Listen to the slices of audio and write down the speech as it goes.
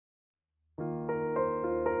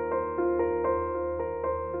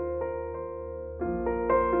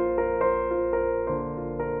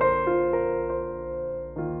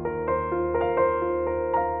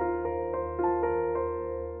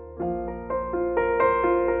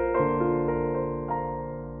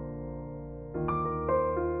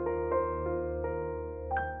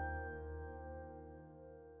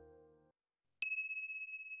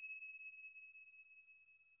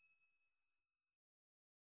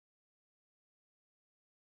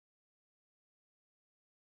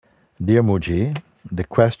Dear Mooji, the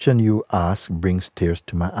question you ask brings tears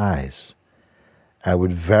to my eyes. I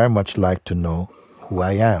would very much like to know who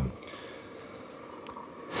I am.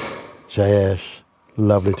 Jayesh,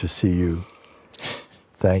 lovely to see you.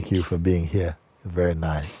 Thank you for being here. Very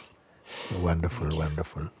nice. Wonderful,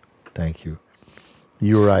 wonderful. Thank you.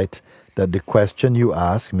 You write that the question you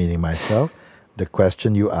ask, meaning myself, the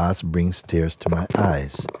question you ask brings tears to my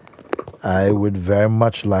eyes. I would very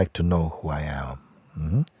much like to know who I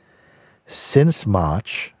am. Since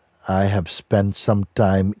March, I have spent some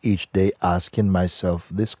time each day asking myself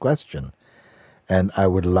this question, and I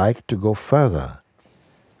would like to go further.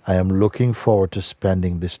 I am looking forward to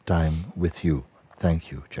spending this time with you. Thank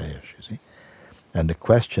you, Jayesh, you see. And the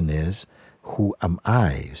question is, who am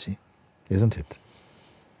I, you see? Isn't it?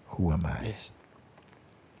 Who am I? Yes.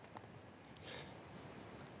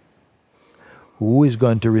 Who is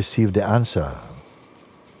going to receive the answer?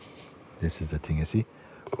 This is the thing, you see.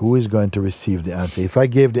 Who is going to receive the answer? If I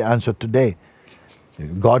gave the answer today,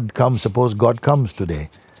 suppose God comes today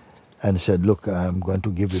and said, look, I'm going to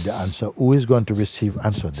give you the answer. Who is going to receive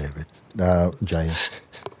answer, David? Jaya?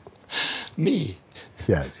 Me.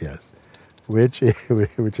 Yes. Which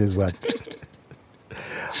is what?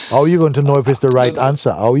 How are you going to know if it's the right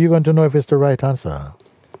answer? How are you going to know if it's the right answer?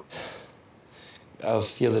 I'll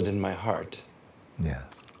feel it in my heart. Yes.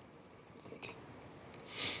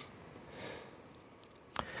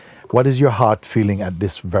 What is your heart feeling at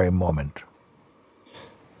this very moment?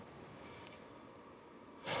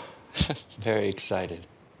 Very excited.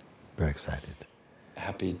 Very excited.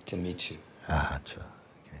 Happy to meet you. Sure.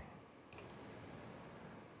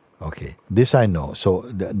 Okay. This I know. So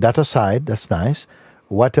that aside, that's nice.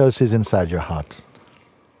 What else is inside your heart?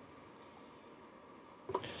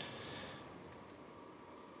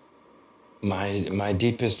 My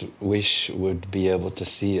deepest wish would be able to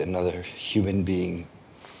see another human being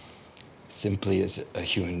simply as a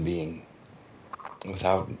human being,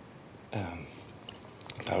 without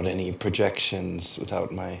any projections,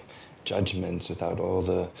 without my judgments, without all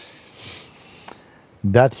the...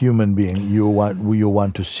 That human being you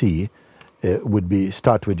want to see would be,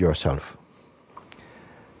 start with yourself.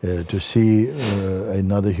 To see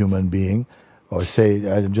another human being, or say,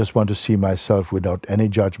 I just want to see myself without any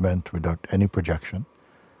judgment, without any projection.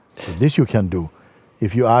 So this you can do.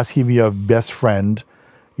 If you ask him your best friend,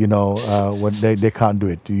 what they can't do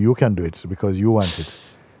it. You can do it because you want it.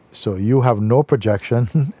 So you have no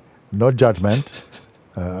projection, no judgment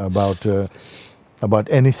about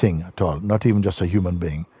anything at all, not even just a human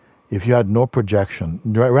being. If you had no projection,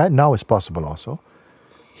 right now it's possible also.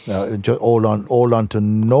 Just hold on to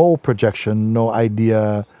no projection, no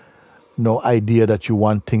idea that you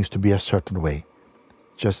want things to be a certain way.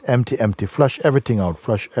 Just empty, flush everything out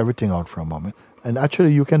for a moment. And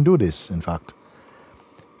actually you can do this, in fact.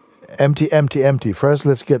 Empty. First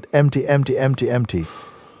let's get empty. No.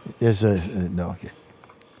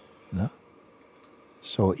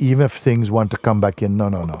 So even if things want to come back in,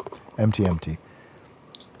 no. Empty.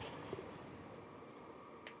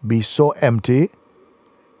 Be so empty.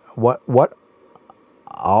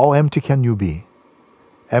 How empty can you be?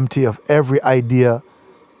 Empty of every idea,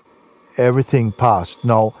 everything past.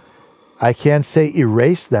 Now, I can't say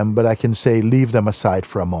erase them, but I can say leave them aside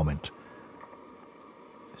for a moment.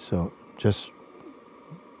 So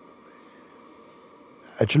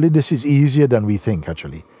actually this is easier than we think,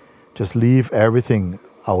 actually. Just leave everything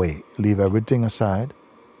away. Leave everything aside.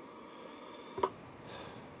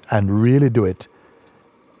 And really do it.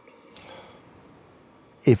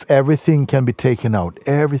 If everything can be taken out,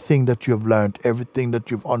 everything that you have learned, everything that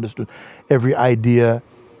you've understood, every idea,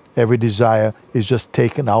 every desire is just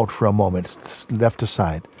taken out for a moment, it's left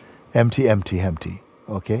aside. Empty.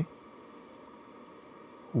 Okay?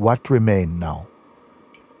 What remains now?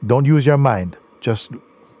 Don't use your mind. Just,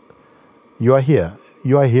 you are here.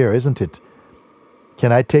 You are here, isn't it?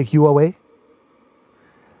 Can I take you away?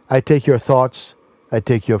 I take your thoughts, I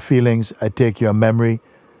take your feelings, I take your memory,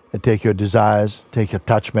 I take your desires, take your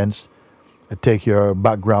attachments, I take your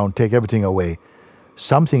background, take everything away.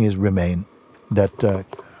 Something is remain that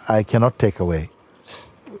I cannot take away.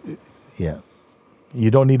 Yeah. You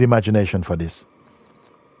don't need imagination for this.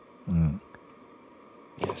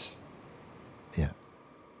 Yes. Yeah.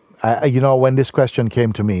 When this question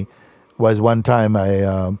came to me, was one time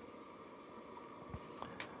I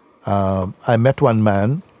met one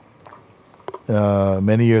man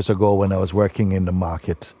many years ago when I was working in the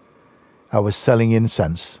market. I was selling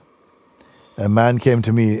incense. A man came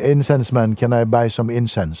to me, "Incense man, can I buy some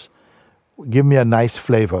incense? Give me a nice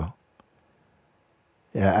flavor."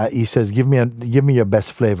 He says, give me your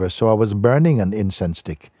best flavor. So I was burning an incense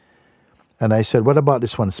stick. And I said, what about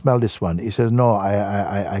this one? Smell this one. He says, no,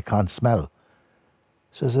 I can't smell.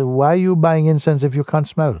 So I said, why are you buying incense if you can't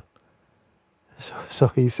smell? So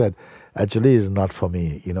he said, actually, it's not for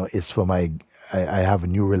me. It's for I have a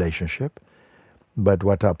new relationship. But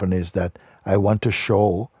what happened is that I want to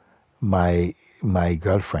show my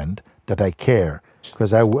girlfriend that I care.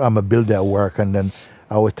 Because I'm a builder at work, and then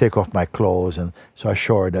I would take off my clothes. And so I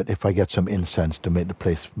show her that if I get some incense to make the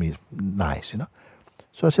place nice,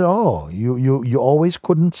 So I said, oh, you always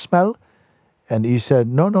couldn't smell? And he said,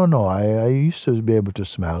 no, I used to be able to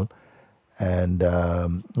smell. And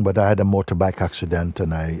but I had a motorbike accident,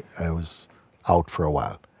 and I was out for a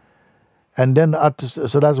while. And then,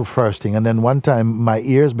 so that's the first thing. And then one time, my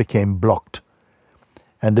ears became blocked.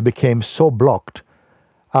 And they became so blocked,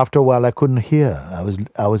 after a while I couldn't hear.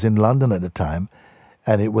 I was in London at the time,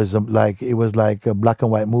 and it was like a black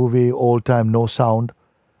and white movie, old time, no sound.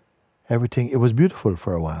 Everything, it was beautiful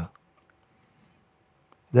for a while.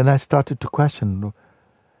 Then I started to question,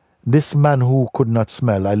 this man who could not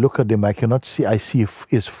smell, I look at him, I cannot see, I see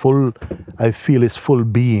his full, I feel his full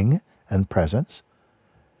being and presence.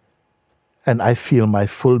 And I feel my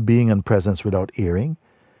full being and presence without hearing.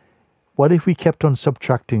 What if we kept on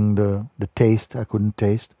subtracting the taste I couldn't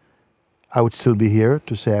taste? I would still be here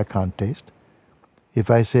to say I can't taste.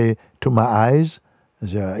 If I say to my eyes,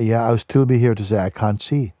 yeah, I would still be here to say I can't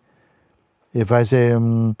see. If I say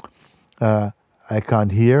I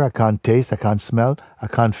can't hear, I can't taste, I can't smell, I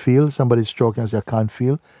can't feel, somebody's stroking, I say I can't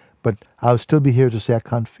feel, but I'll still be here to say I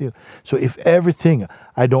can't feel. So if everything,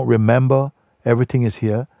 I don't remember, everything is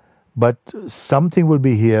here, but something will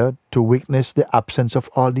be here to witness the absence of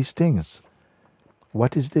all these things.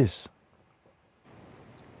 What is this?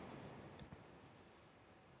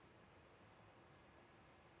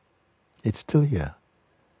 It's still here.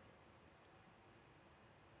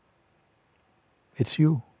 It's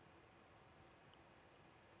you.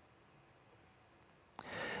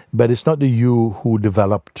 But it's not the you who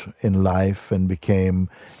developed in life and became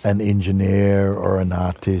an engineer or an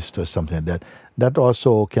artist or something like that. That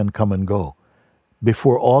also can come and go.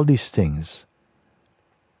 Before all these things,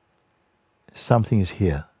 something is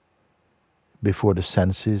here. Before the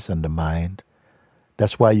senses and the mind.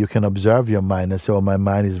 That's why you can observe your mind and say, oh, my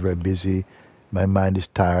mind is very busy, my mind is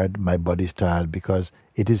tired, my body is tired, because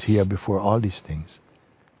it is here before all these things.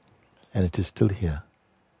 And it is still here.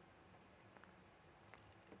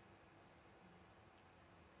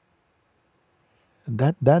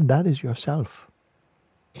 That is yourself.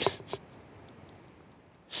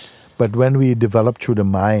 But when we develop through the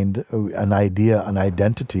mind an idea, an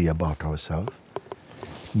identity about ourselves,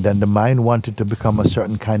 then the mind wanted to become a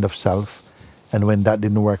certain kind of self, and when that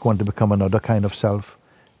didn't work, wanted to become another kind of self,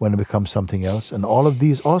 when it becomes something else. And all of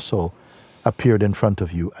these also appeared in front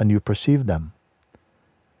of you, and you perceived them.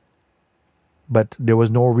 But there was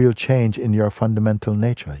no real change in your fundamental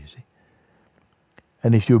nature, you see.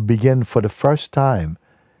 And if you begin for the first time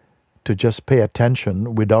to just pay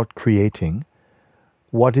attention without creating,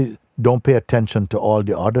 don't pay attention to all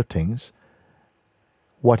the other things,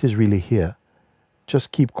 what is really here,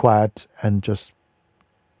 just keep quiet and just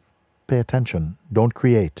pay attention. Don't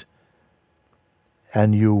create.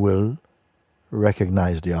 And you will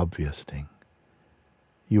recognize the obvious thing.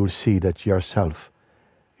 You will see that yourself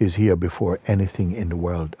is here before anything in the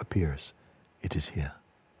world appears. It is here.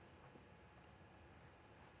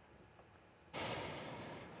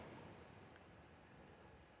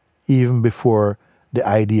 Even before the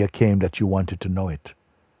idea came that you wanted to know it,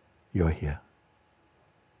 you're here.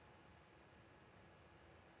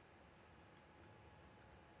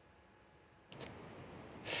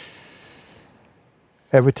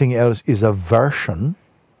 Everything else is a version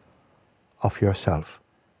of yourself.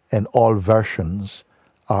 And all versions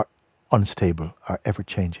are unstable, are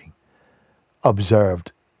ever-changing,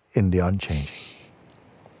 observed in the unchanging.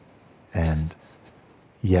 And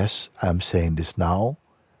yes, I'm saying this now,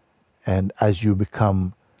 and as you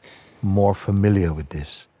become more familiar with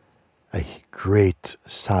this, a great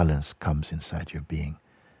silence comes inside your being.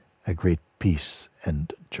 A great peace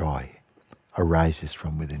and joy arises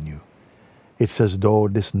from within you. It's as though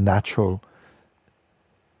the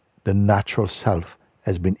natural self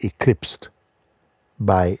has been eclipsed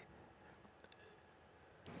by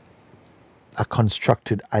a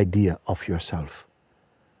constructed idea of yourself,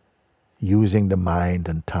 using the mind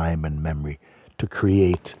and time and memory to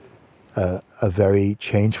create a very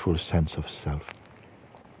changeful sense of self.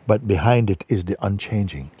 But behind it is the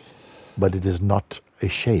unchanging, but it is not a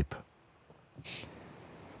shape.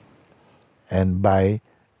 And by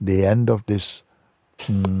the end of this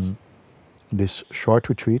short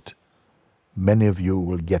retreat, many of you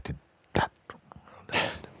will get it.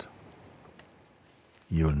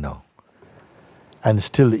 you'll know. And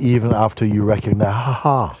still, even after you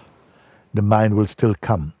recognize, the mind will still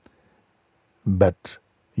come, but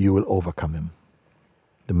you will overcome him.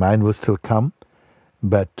 The mind will still come,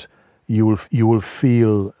 but you will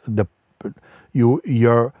feel the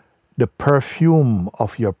perfume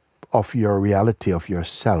of your reality, of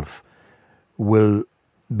yourself, will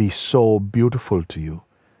be so beautiful to you.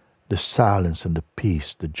 The silence and the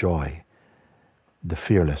peace, the joy, the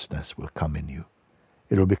fearlessness will come in you.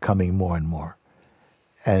 It will be coming more and more.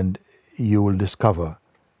 And you will discover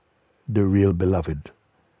the real beloved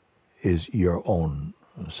is your own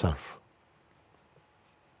self.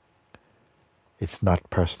 It's not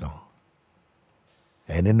personal.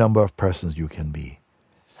 Any number of persons you can be,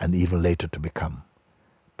 and even later to become,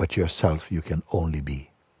 but yourself you can only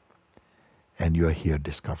be. And you're here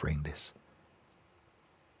discovering this.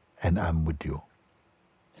 And I'm with you.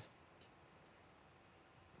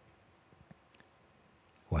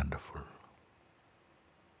 Wonderful.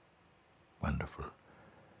 Wonderful.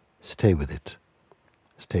 Stay with it.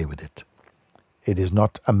 Stay with it. It is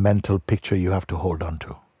not a mental picture you have to hold on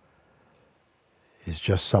to. It's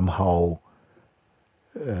just somehow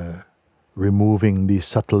removing these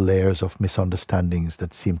subtle layers of misunderstandings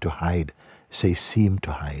that seem to hide. Say seem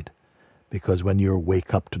to hide. Because when you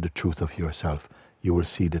wake up to the truth of yourself, you will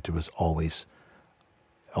see that it was always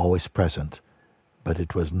present, but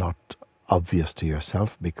it was not obvious to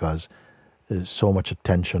yourself because so much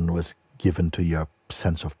attention was given to your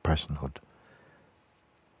sense of personhood.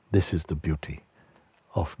 This is the beauty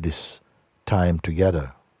of this time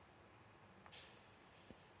together.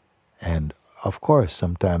 And of course,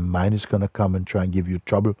 sometimes mind is going to come and try and give you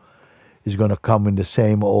trouble. It's going to come in the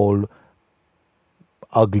same old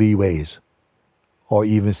ugly ways, or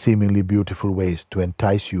even seemingly beautiful ways to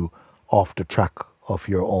entice you off the track of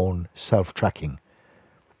your own self-tracking.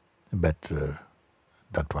 But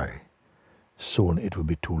don't worry, soon it will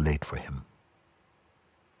be too late for him.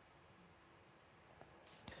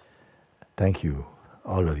 Thank you,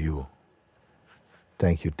 all of you.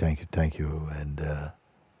 Thank you, thank you, thank you. And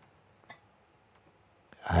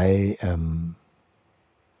I am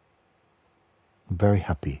very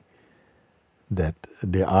happy that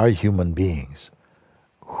there are human beings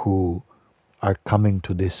who are coming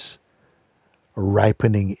to this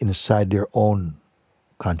ripening inside their own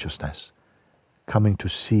consciousness, coming to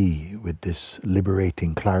see with this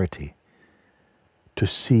liberating clarity, to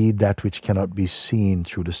see that which cannot be seen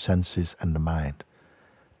through the senses and the mind,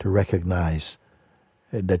 to recognize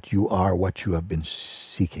that you are what you have been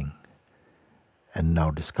seeking and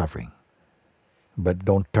now discovering. But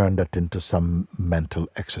don't turn that into some mental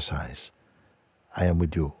exercise. I am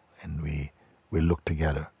with you, and we look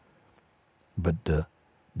together. But the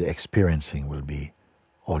experiencing will be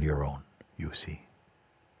all your own, you see.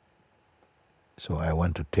 So I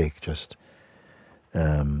want to take just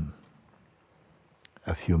a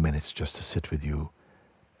few minutes just to sit with you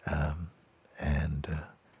and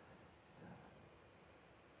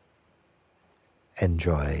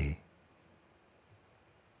enjoy,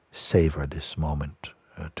 savor this moment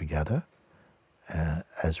together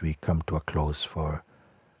as we come to a close for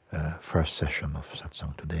first session of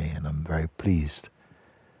Satsang today. And I'm very pleased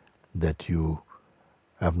that you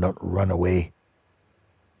have not run away.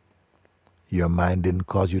 Your mind didn't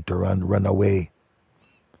cause you to run away,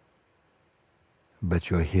 but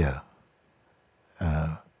you're here,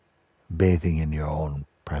 bathing in your own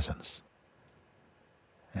presence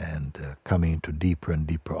and coming to deeper and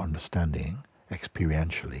deeper understanding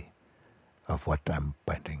experientially of what I'm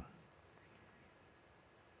pointing.